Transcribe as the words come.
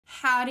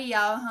Howdy,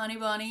 y'all, honey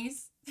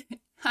bunnies.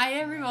 Hi,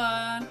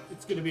 everyone.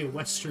 It's gonna be a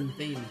Western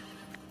theme.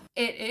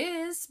 It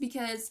is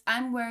because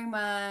I'm wearing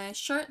my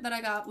shirt that I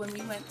got when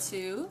we went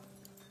to,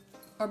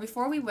 or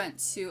before we went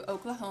to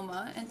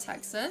Oklahoma and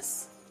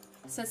Texas.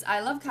 It says, I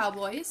love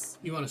cowboys.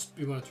 You wanna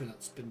turn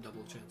that spin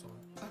double chance on.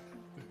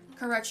 Okay.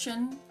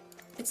 Correction,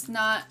 it's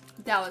not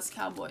Dallas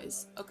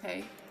Cowboys,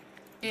 okay?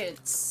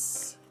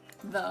 It's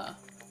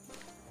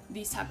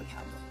these type of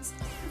cowboys.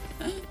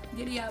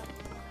 Giddy up.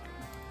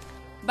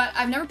 But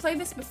I've never played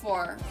this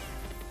before.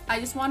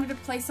 I just wanted to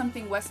play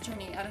something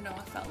westerny. I don't know,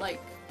 I felt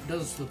like... It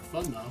does look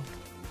fun though.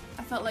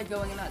 I felt like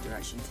going in that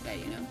direction today,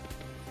 you know?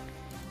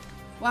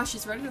 Wow,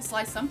 she's ready to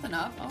slice something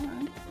up.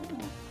 Alright. Oh.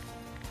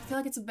 I feel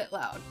like it's a bit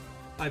loud.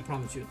 I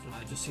promise you it's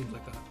not. It just seems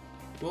like that.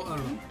 Well, I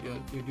don't know. Yeah,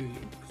 you do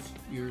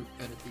you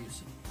edit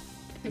these.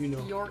 You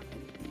know. Your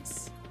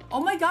enemies. Oh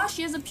my gosh,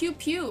 she has a pew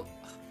pew.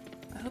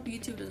 I hope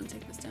YouTube doesn't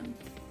take this down.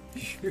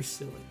 You're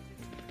silly.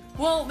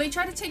 Well, they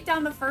tried to take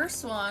down the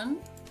first one.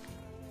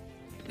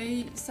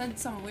 They said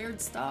some weird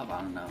stuff,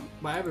 I don't know.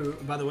 By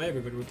the way,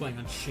 everybody, we're playing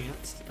on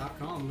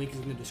chance.com. Link is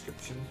in the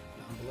description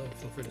down below.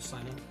 Feel free to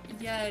sign up.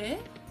 Yeah, it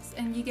is.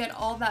 And you get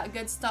all that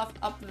good stuff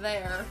up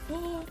there.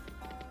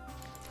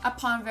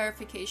 Upon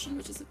verification,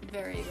 which is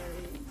very,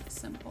 very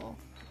simple.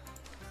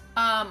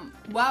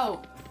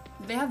 Wow.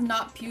 They have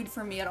not pewed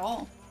for me at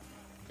all.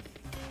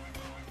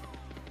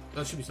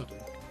 That should be something.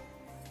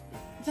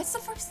 That's the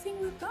first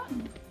thing we've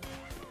gotten.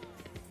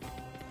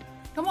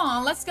 Come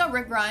on, let's go,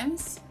 Rick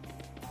Grimes.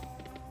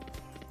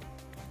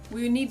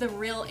 We need the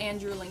real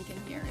Andrew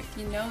Lincoln here. If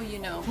you know, you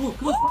know.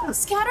 Oh,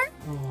 scatter?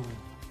 Oh.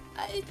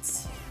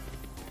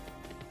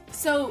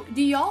 So,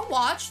 do y'all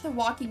watch The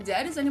Walking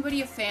Dead? Is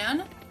anybody a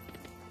fan?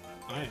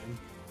 I am.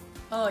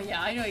 Oh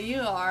yeah, I know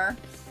you are.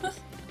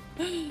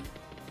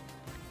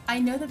 I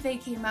know that they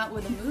came out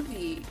with a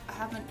movie. I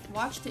haven't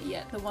watched it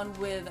yet. The one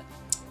with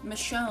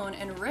Michonne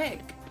and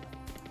Rick.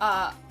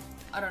 I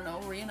don't know,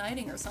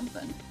 reuniting or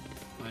something.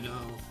 I know.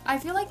 I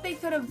feel like they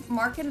could have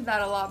marketed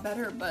that a lot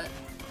better, but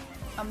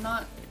I'm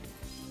not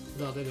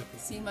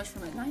seeing much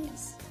from it.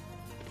 Nice.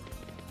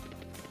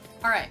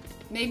 Alright,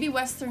 maybe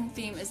Western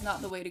theme is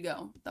not the way to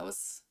go. That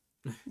was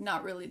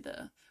not really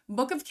the...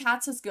 Book of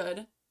Cats is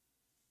good.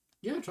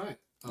 Yeah, try it.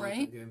 I like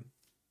that game.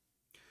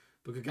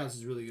 Book of Cats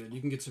is really good.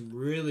 You can get some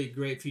really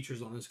great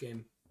features on this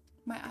game.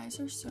 My eyes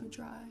are so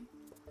dry.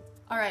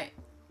 Alright.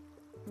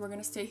 We're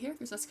gonna stay here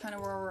because that's kind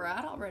of where we're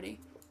at already.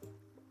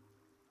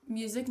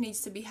 Music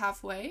needs to be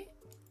halfway.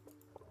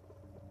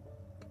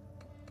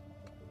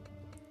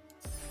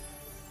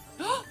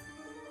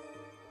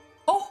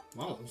 Oh!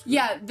 Wow, that was good.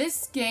 Yeah,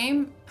 this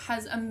game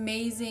has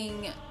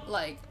amazing,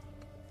 like,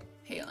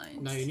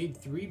 haylines. Now you need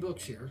 3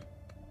 books here.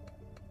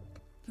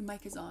 The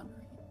mic is on,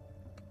 right?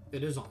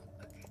 It is on.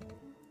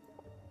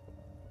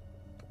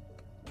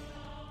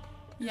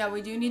 Yeah,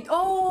 we do need...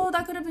 Oh,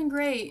 that could have been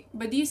great.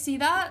 But do you see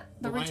that?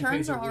 The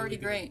returns are already really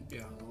great.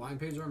 Yeah, the line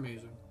pays are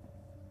amazing.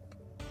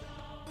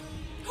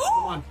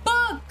 Come on.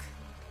 Book!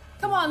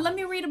 Come on, let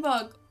me read a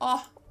book.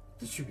 Oh.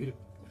 Did you read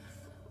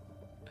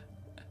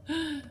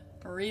a...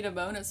 Read a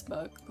bonus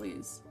book,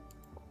 please.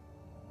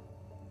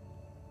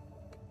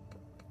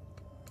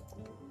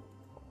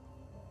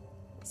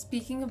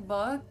 Speaking of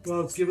books... Well,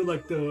 let's give it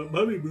like the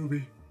Mummy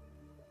movie.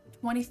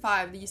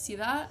 25, do you see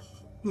that?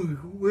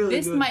 Really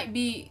this good. might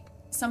be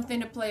something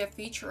to play a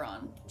feature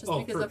on, just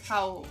because of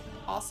how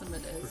awesome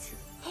it is. For sure.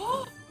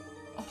 Oh,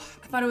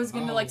 I thought it was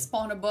gonna like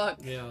spawn a book.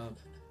 Yeah.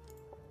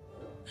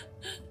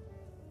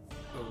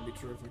 That would be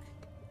terrific.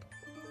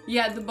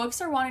 Yeah, the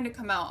books are wanting to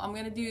come out. I'm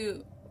gonna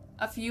do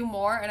a few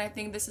more, and I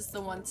think this is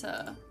the one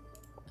to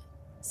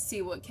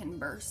see what can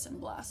burst in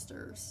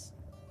blasters.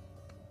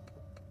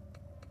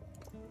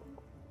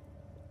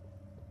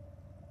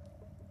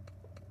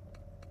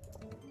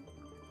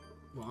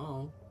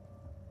 Wow.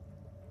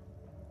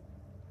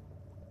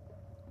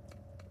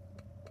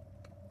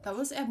 That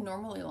was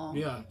abnormally long.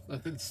 Yeah, I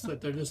think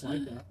they're just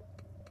like that.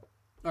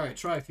 Alright,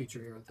 try a feature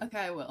here. Okay,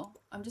 I will.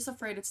 I'm just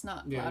afraid it's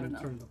not loud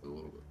enough. Turn it up a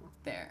little bit more.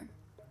 There.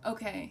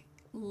 Okay,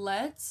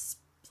 let's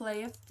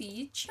play a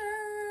feature.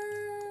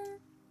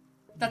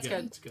 That's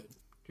good. That's good.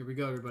 Here we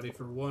go, everybody,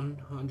 for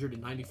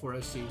 194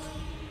 SCs.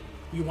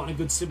 You want a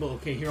good symbol,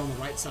 okay, here on the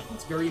right side.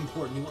 It's very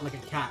important. You want like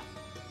a cat.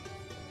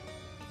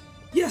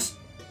 Yes!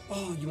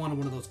 Oh, you wanted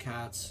one of those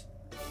cats.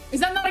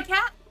 Is that not a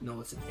cat? No,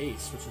 it's an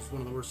ace, which is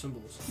one of the worst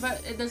symbols.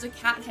 But there's a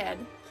cat head.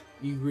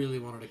 You really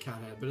wanted a cat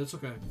head, but it's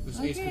okay. This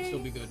ace can still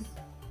be good.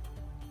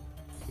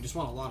 You just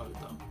want a lot of it,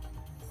 though.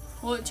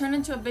 Well, it turned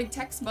into a big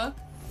textbook.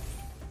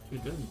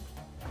 It did.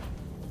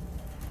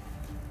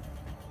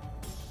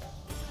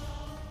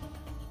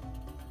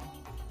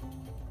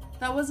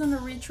 That wasn't a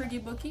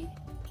re-triggy bookie?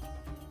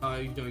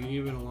 You need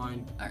it in a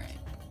line. Alright.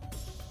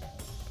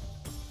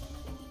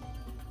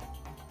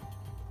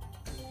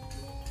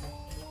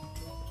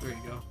 There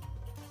you go.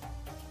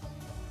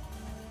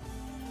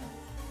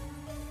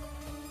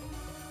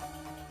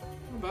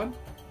 Not bad.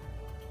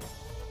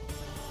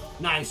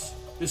 Nice.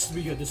 This will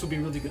be good. This will be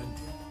really good.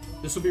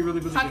 This will be really,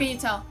 really good. How can you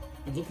tell?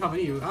 Look how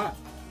many you got.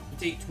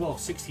 8, 12,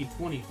 16,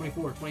 20,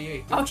 24,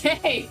 28.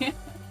 Okay.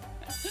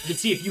 You can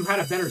see if you had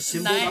a better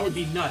symbol, that would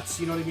be nuts.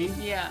 You know what I mean?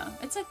 Yeah,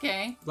 it's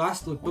okay.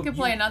 Last look. We could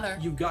play another.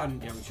 You've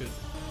gotten. Yeah, we should.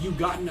 You've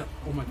gotten.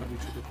 Oh my god, we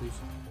should, please.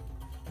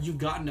 You've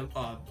gotten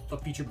a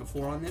feature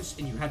before on this,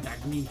 and you had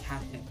that green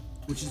cat head,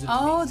 which is.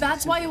 Oh,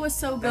 that's why it was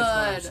so good. That's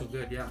why it was so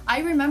good. Yeah.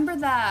 I remember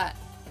that,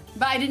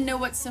 but I didn't know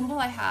what symbol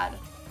I had.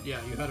 Yeah,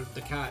 you had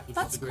the cat. Which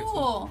That's was a great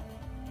cool.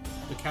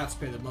 symbol. The cats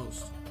pay the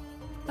most.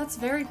 That's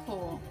very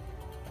cool.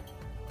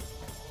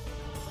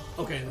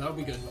 Okay, that'll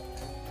be good.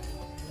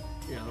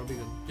 Yeah, that'll be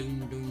good.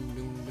 Doom, doom,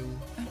 doom,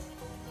 doom.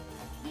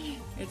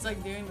 It's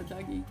like doing the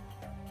Dougie.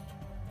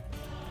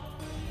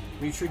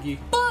 Re-triggy.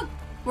 Book!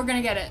 We're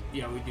gonna get it.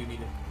 Yeah, we do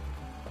need it.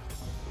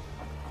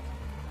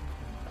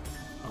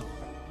 Oh.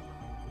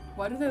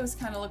 Why do those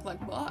kind of look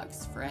like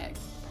bugs? Frick.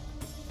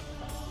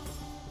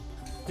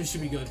 This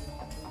should be good.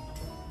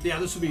 Yeah,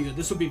 this will be good.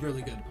 This will be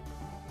really good.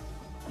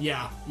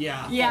 Yeah,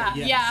 yeah. Yeah, oh,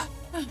 yes.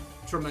 yeah.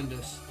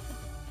 Tremendous.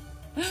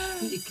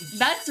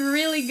 That's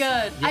really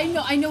good.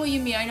 Yeah. I know what you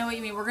mean. I know what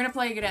you mean. We're gonna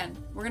play it again.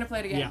 We're gonna play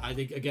it again. Yeah, I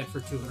think again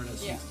for 200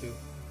 SCs yeah. too.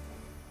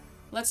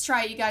 Let's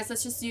try it, you guys.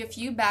 Let's just do a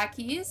few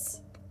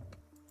backies.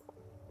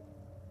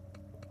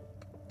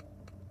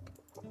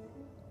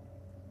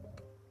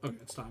 Okay,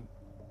 it's time.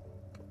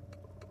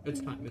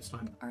 It's time. It's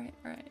time. All right,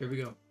 all right. Here we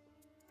go.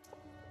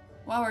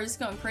 Wow, we're just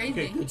going crazy.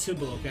 Okay, good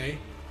symbol. Okay,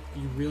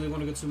 you really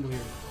want a good symbol here.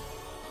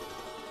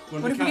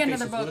 What if we get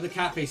another boat? What are the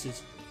cat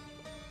faces?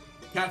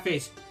 Cat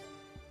face.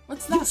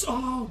 What's that? Yes!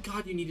 Oh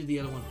god, you needed the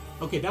other one.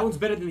 Okay, that one's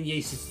better than the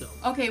aces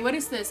though. Okay, what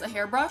is this? A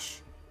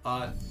hairbrush?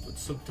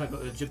 Some type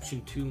of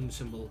Egyptian tomb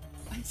symbol.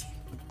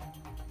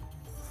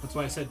 That's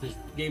why I said this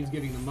game's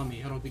giving the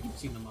mummy. I don't think you've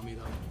seen the mummy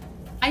though.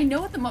 I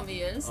know what the mummy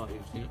is. Oh,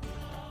 you've seen it.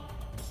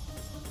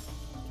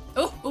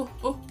 Oh, oh,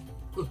 oh.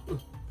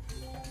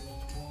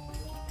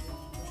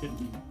 Shouldn't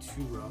be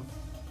too rough.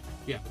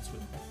 Yeah, that's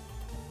good.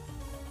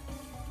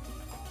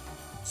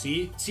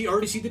 See,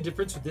 already see the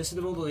difference with this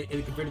symbol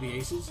compared to the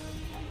aces?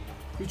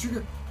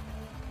 Trigger.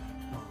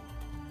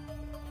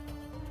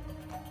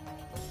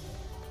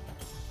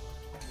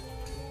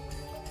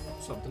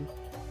 Something.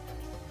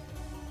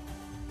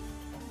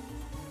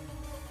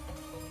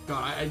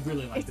 God, I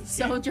really like this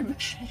game. It's so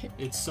dramatic.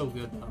 It's so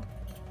good though.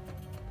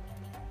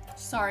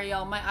 Sorry,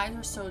 y'all. My eyes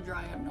are so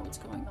dry. I don't know what's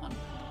going on.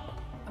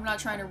 I'm not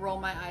trying to roll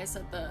my eyes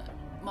at the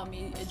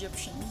mummy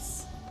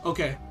Egyptians.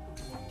 Okay.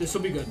 This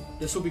will be good.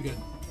 This will be good.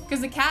 Because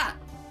the cat.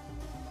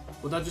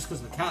 Well, not just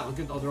because of the cat. Look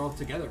at, oh, they're all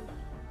together.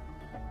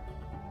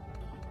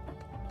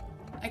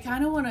 I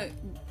kind of want to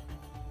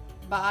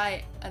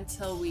buy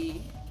until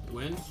we...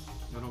 Win?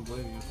 I don't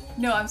blame you.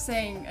 No, I'm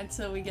saying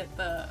until we get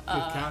the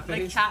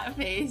cat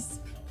face.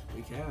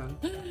 We can.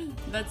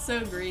 That's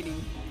so greedy.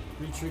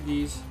 3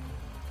 triggies.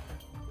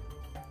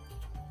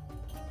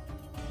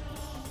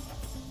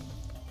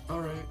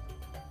 Alright.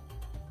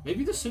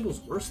 Maybe the symbol's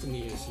worse than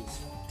the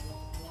aces.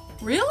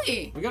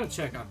 Really? We gotta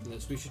check after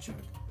this. We should check.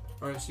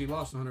 Alright, so you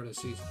lost 100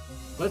 SCs.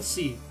 Let's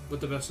see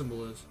what the best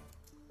symbol is.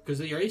 Because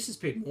your aces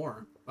paid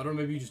more. I don't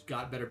know, maybe you just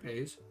got better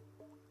pays.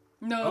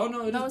 No, oh,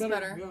 no, it that is was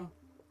better. Yeah.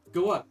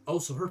 Go up. Oh,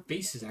 so her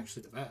face is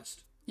actually the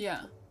best.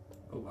 Yeah.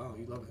 Oh, wow,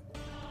 you love it.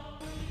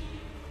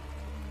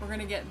 We're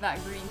gonna get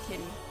that green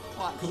kitty.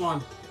 Watch. Come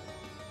on.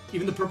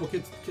 Even the purple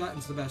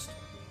cat's the best.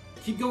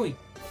 Keep going.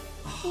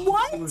 Oh,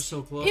 what? We were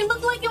so close. It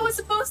looked like it was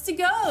supposed to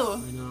go.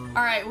 I know.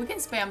 Alright, we can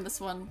spam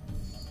this one.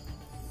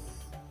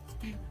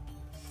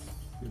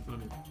 You're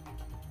funny.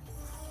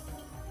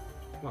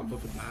 Come on,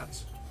 book of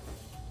bats.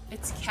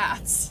 It's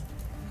cats.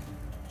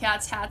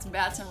 Cats, hats,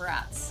 bats, and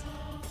rats.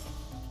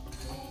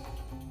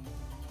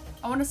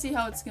 I want to see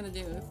how it's gonna do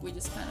if we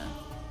just kind of...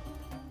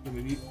 Yeah,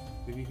 maybe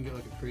you can get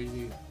like a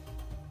crazy...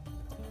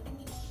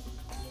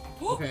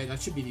 Okay,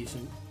 that should be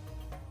decent.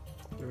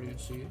 30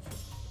 SCs.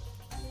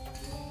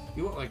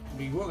 You want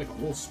like a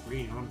whole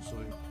screen,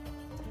 honestly.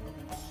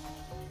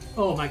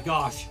 Oh my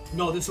gosh!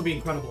 No, this will be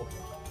incredible.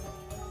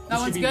 That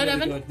one's good,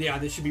 Evan? Good. Yeah,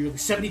 this should be really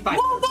 75.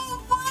 Whoa, whoa,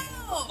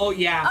 whoa! Oh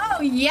yeah.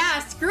 Oh yeah!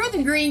 Screw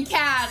the green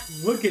cat.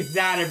 Look at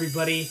that,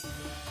 everybody.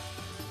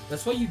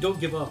 That's why you don't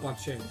give up on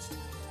chains.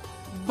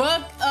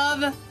 Book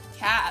of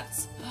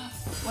Cats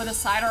with a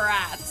side of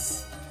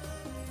rats.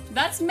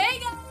 That's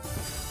mega.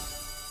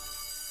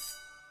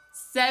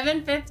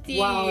 750.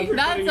 Wow,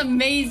 that's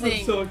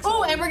amazing. So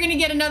oh, and we're gonna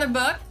get another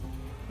book.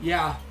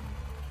 Yeah.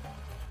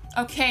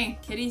 Okay,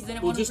 kitties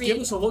didn't want to read. Well, just give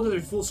us a whole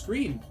other full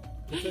screen.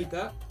 Just like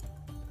that.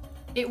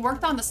 It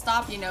worked on the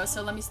stop, you know,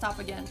 so let me stop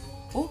again.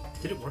 Oh,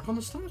 did it work on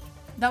the stop?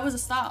 That was a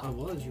stop. Oh, it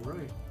was, you're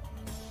right.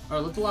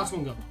 Alright, let the last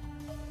one go.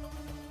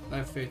 I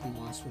have faith in the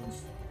last one.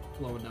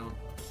 Slow it down.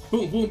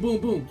 Boom, boom, boom,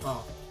 boom.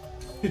 Oh.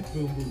 boom,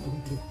 boom,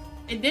 boom, boom.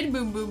 It did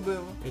boom, boom,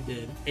 boom. It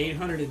did.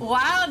 800.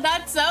 Wow,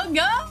 that's so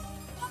good.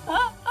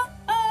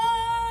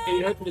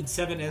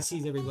 807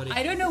 SCs, everybody.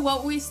 I don't know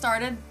what we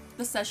started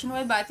the session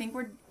with, but I think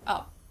we're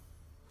up.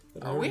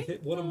 But I already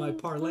hit one of my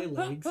parlay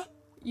legs.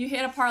 You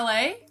hit a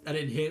parlay? I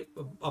didn't hit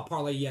a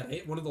parlay yet. I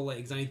hit one of the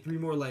legs. I need 3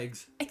 more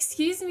legs.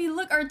 Excuse me,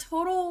 look, our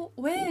total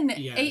win.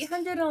 Yes.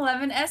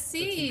 811 SCs.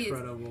 That's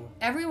incredible.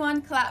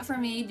 Everyone clap for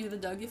me. Do the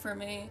Dougie for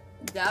me.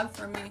 Dab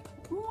for me.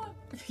 Ooh,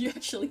 you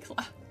actually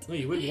clapped. No,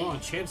 you wouldn't want on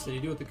chance that you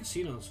do with the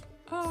casinos.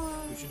 Oh.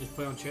 You should just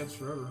play on chance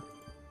forever.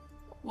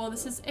 Well,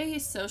 this is a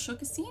social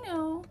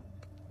casino.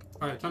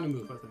 Alright, time to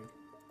move, I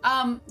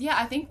think. Yeah,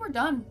 I think we're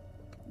done.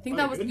 I think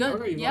that was good.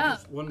 Okay, yeah,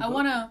 I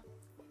want to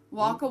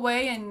walk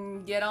away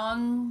and get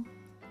on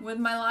with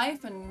my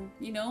life and,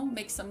 you know,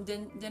 make some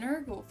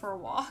dinner, go for a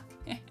walk.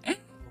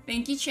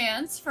 Thank you,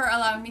 Chance, for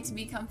allowing me to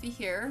be comfy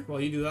here.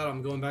 While you do that,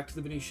 I'm going back to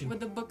the Venetian.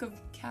 With the Book of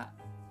Cat.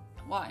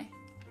 Why?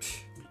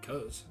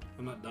 Because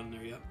I'm not done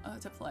there yet. Oh,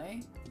 to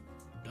play?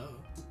 Duh.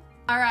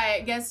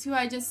 Alright, guess who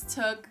I just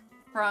took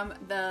from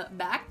the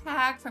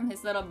backpack, from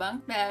his little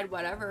bunk bed,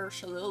 whatever,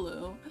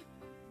 Shalulu.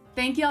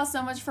 Thank you all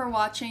so much for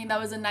watching. That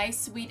was a nice,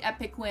 sweet,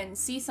 epic win.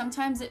 See,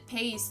 sometimes it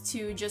pays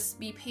to just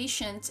be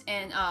patient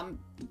and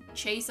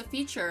chase a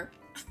feature.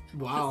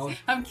 Wow.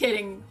 I'm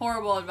kidding.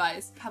 Horrible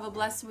advice. Have a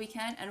blessed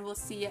weekend, and we'll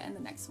see you in the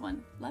next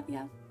one. Love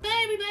ya.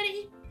 Bye,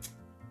 everybody.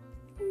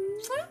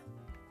 Mwah.